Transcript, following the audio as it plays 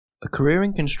A career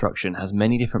in construction has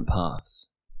many different paths.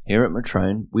 Here at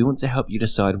Metroun, we want to help you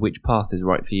decide which path is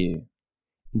right for you.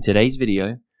 In today's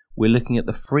video, we're looking at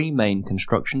the three main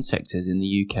construction sectors in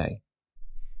the UK.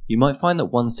 You might find that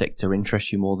one sector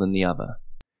interests you more than the other,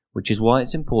 which is why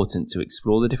it's important to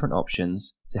explore the different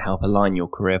options to help align your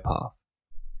career path.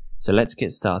 So let's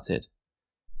get started.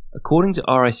 According to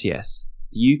RICS,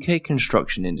 the UK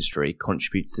construction industry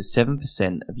contributes to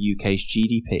 7% of UK's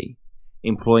GDP,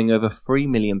 employing over 3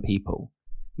 million people,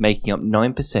 making up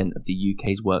 9% of the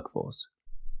UK's workforce.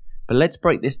 But let's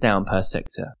break this down per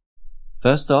sector.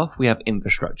 First off, we have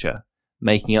infrastructure,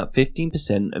 making up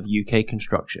 15% of UK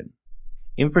construction.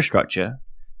 Infrastructure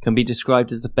can be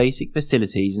described as the basic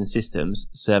facilities and systems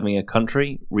serving a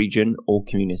country, region, or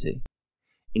community.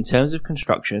 In terms of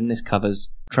construction, this covers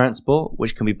transport,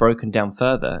 which can be broken down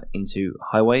further into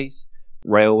highways,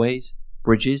 railways,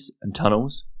 bridges and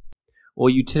tunnels, or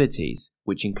utilities,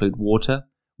 which include water,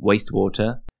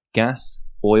 wastewater, gas,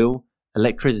 oil,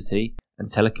 electricity, and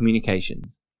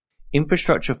telecommunications.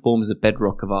 Infrastructure forms the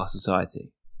bedrock of our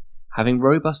society. Having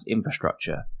robust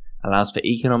infrastructure allows for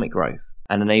economic growth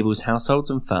and enables households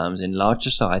and firms in large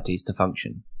societies to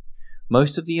function.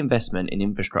 Most of the investment in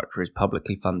infrastructure is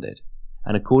publicly funded,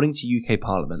 and according to UK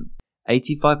Parliament,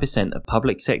 85% of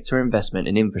public sector investment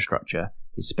in infrastructure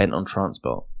is spent on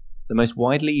transport. The most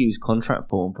widely used contract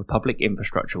form for public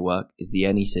infrastructure work is the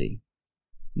NEC.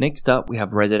 Next up, we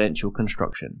have residential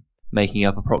construction, making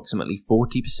up approximately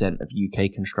 40% of UK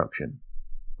construction.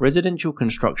 Residential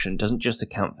construction doesn't just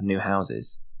account for new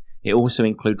houses. It also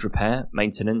includes repair,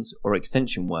 maintenance, or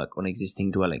extension work on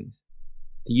existing dwellings.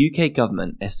 The UK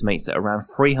government estimates that around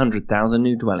 300,000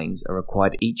 new dwellings are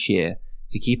required each year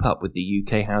to keep up with the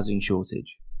UK housing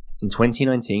shortage. In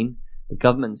 2019, the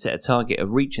government set a target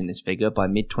of reaching this figure by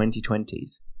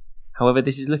mid-2020s. However,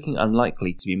 this is looking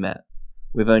unlikely to be met,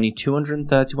 with only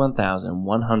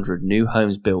 231,100 new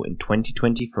homes built in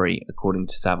 2023 according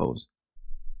to Savills.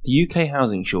 The UK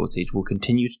housing shortage will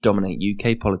continue to dominate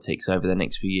UK politics over the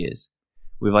next few years,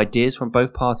 with ideas from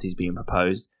both parties being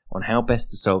proposed on how best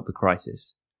to solve the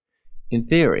crisis. In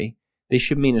theory, this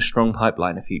should mean a strong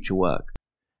pipeline of future work.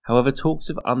 However, talks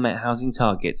of unmet housing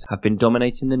targets have been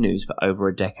dominating the news for over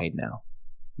a decade now.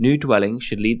 New dwellings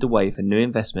should lead the way for new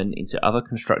investment into other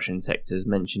construction sectors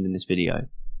mentioned in this video.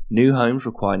 New homes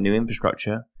require new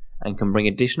infrastructure and can bring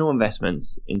additional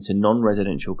investments into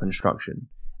non-residential construction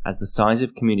as the size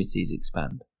of communities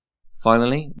expand.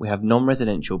 Finally, we have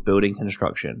non-residential building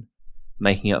construction,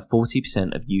 making up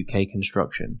 40% of UK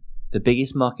construction, the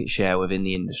biggest market share within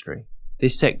the industry.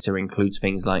 This sector includes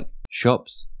things like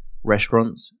shops,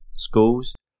 restaurants,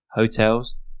 schools,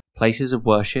 hotels, places of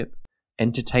worship,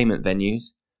 entertainment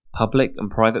venues, public and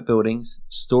private buildings,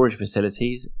 storage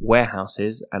facilities,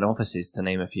 warehouses, and offices, to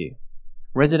name a few.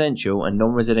 Residential and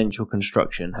non-residential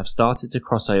construction have started to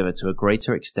cross over to a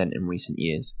greater extent in recent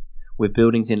years, with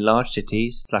buildings in large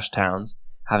cities/towns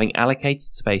having allocated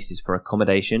spaces for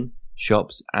accommodation,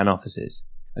 shops, and offices.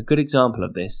 A good example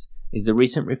of this is the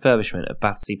recent refurbishment of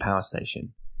Battersea Power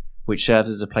Station, which serves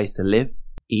as a place to live,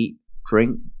 eat,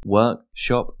 drink, work,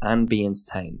 shop, and be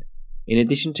entertained. In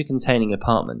addition to containing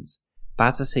apartments,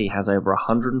 Battersea has over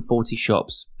 140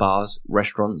 shops, bars,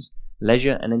 restaurants,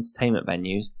 leisure and entertainment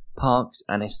venues, parks,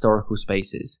 and historical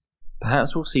spaces.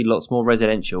 Perhaps we'll see lots more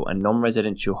residential and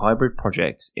non-residential hybrid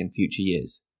projects in future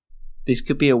years. This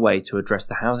could be a way to address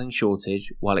the housing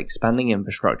shortage while expanding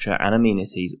infrastructure and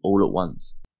amenities all at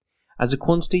once. As a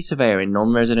quantity surveyor in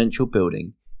non-residential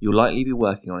building, you'll likely be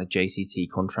working on a JCT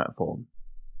contract form.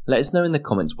 Let us know in the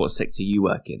comments what sector you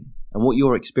work in and what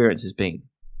your experience has been.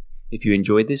 If you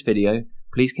enjoyed this video,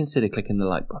 please consider clicking the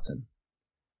like button.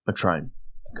 Metroun,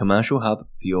 a commercial hub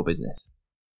for your business.